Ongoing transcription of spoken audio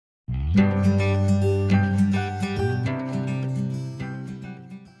Good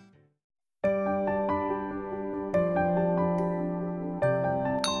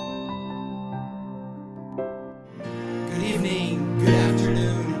evening, good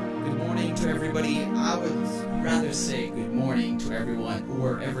afternoon, good morning to everybody. I would rather say good morning to everyone,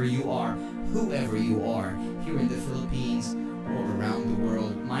 wherever you are, whoever you are, here in the Philippines or around the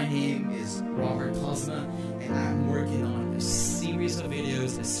world. My name is Cozma, and I'm working on a series of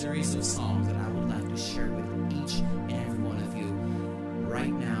videos, a series of songs that I would like to share with each and every one of you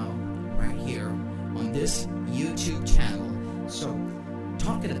right now, right here on this YouTube channel. So,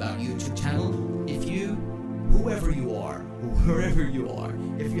 talking about YouTube channel, whoever you are, wherever you are,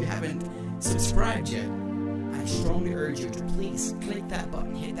 if you haven't subscribed yet, I strongly urge you to please click that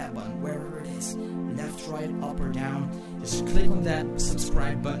button, hit that button, wherever it is, left, right, up or down. Just click on that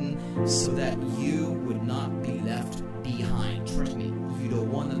subscribe button so that you would not be left behind. Trust me, you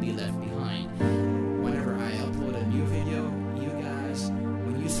don't want to be left behind. Whenever I upload a new video, you guys,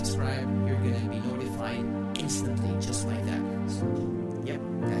 when you subscribe, you're going to be notified instantly, just like that. So, yep,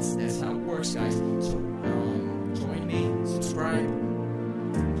 that's how it works, guys. So, join me, subscribe.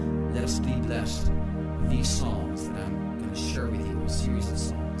 Let us be blessed with these songs that I'm going to share with you, a series of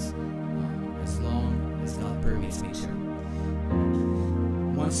songs, as long as God permits me to.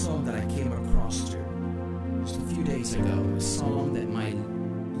 One song that I came across just a few days ago, a song that my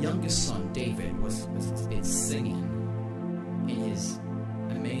youngest son David was been singing in his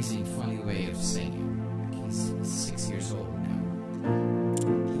amazing, funny way of singing. He's 6 years old now.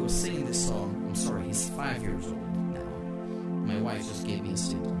 He was singing this song. I'm sorry, he's 5 years old now. My wife just gave me a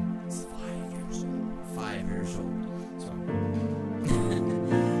signal. He's 5 years old. 5 years old. So,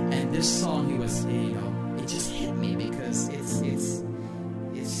 and this song, he was, it just hit me because it's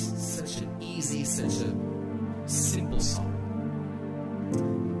such an easy, such a simple song,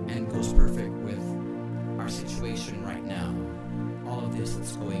 and goes perfect with our situation right now. All of this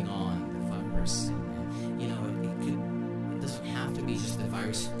that's going on, the virus, and it doesn't have to be just the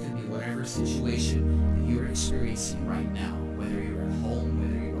virus. It could be whatever situation that you're experiencing right now, whether you're at home,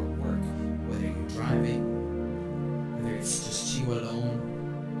 whether you're at work, whether you're driving, whether it's just you alone,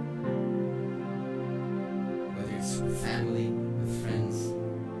 whether it's with family, with friends,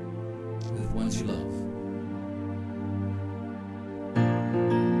 with ones you love.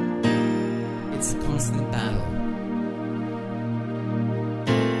 It's a constant battle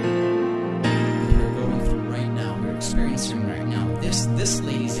that we're going through right now, we're experiencing right now. This,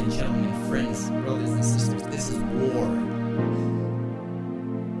 ladies and gentlemen, friends, brothers and sisters, this is war.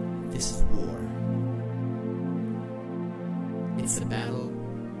 This is war. It's a battle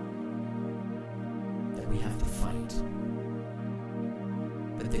that we have to fight.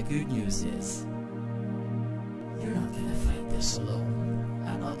 But the good news is, you're not going to fight this alone.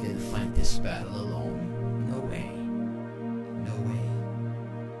 I'm not going to fight this battle alone. No way. No way.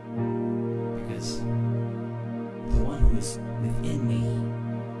 Because the one who is within me,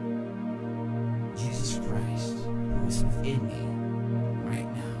 Jesus Christ, who is within me right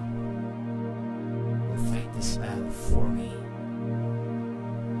now, will fight this battle for me.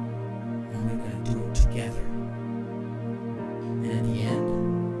 And we're going to do it together. And at the end,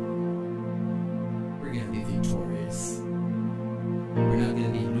 we're going to be victorious. We're not going to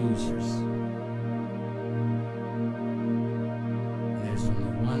be losers. And there's only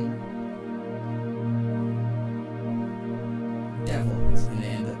one devil who's going to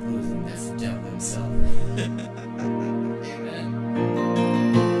end up losing. That's the devil himself. Amen.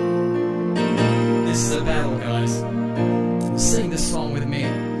 This is a battle, guys. Sing this song with me.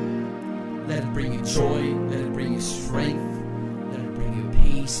 Let it bring you joy. Let it bring you strength. Let it bring you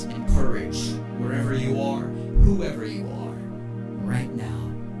peace and courage. Wherever you are, whoever you are, right now,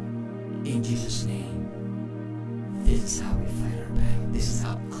 in Jesus' name. This is how we fight our battle. This is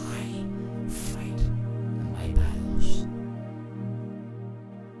how I fight my battles.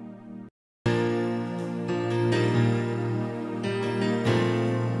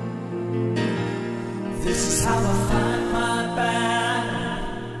 This is how I fight my battle.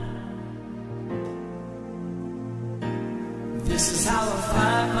 This is how I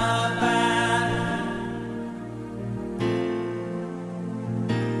fight my battle.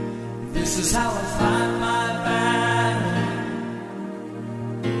 This is how I fight my battle.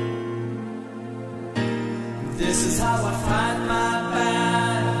 This is how I fight my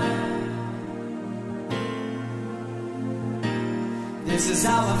battle. This is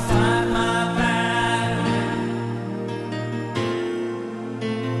how I fight my battle.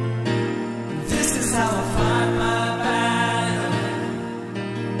 This is how I fight my battle.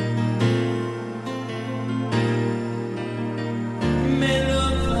 May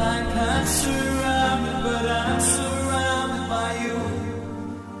look like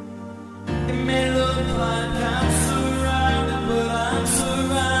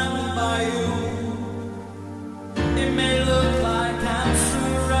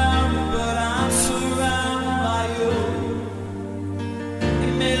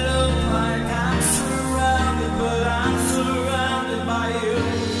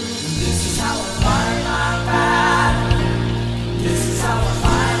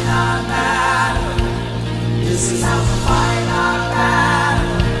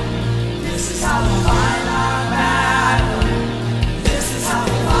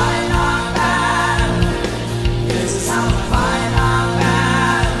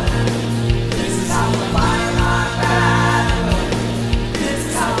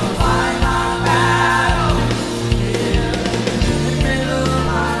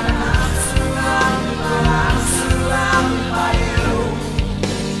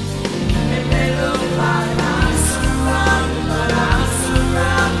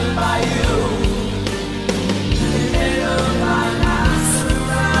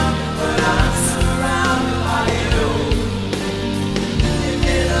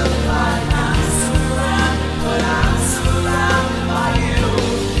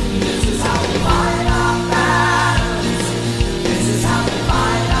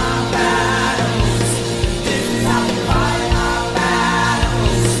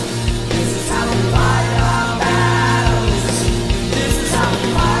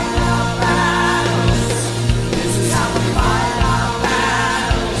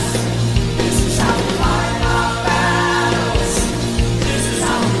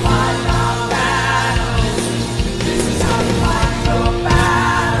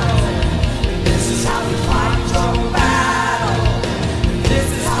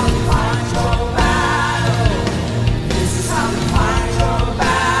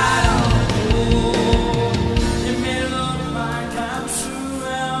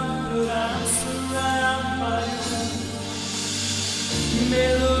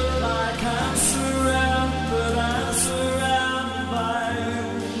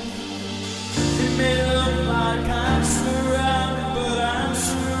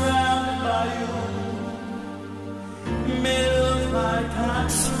like I'm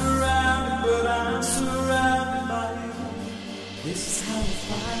surrounded, but I'm surrounded by you. This is how I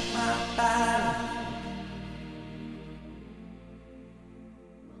fight my battle.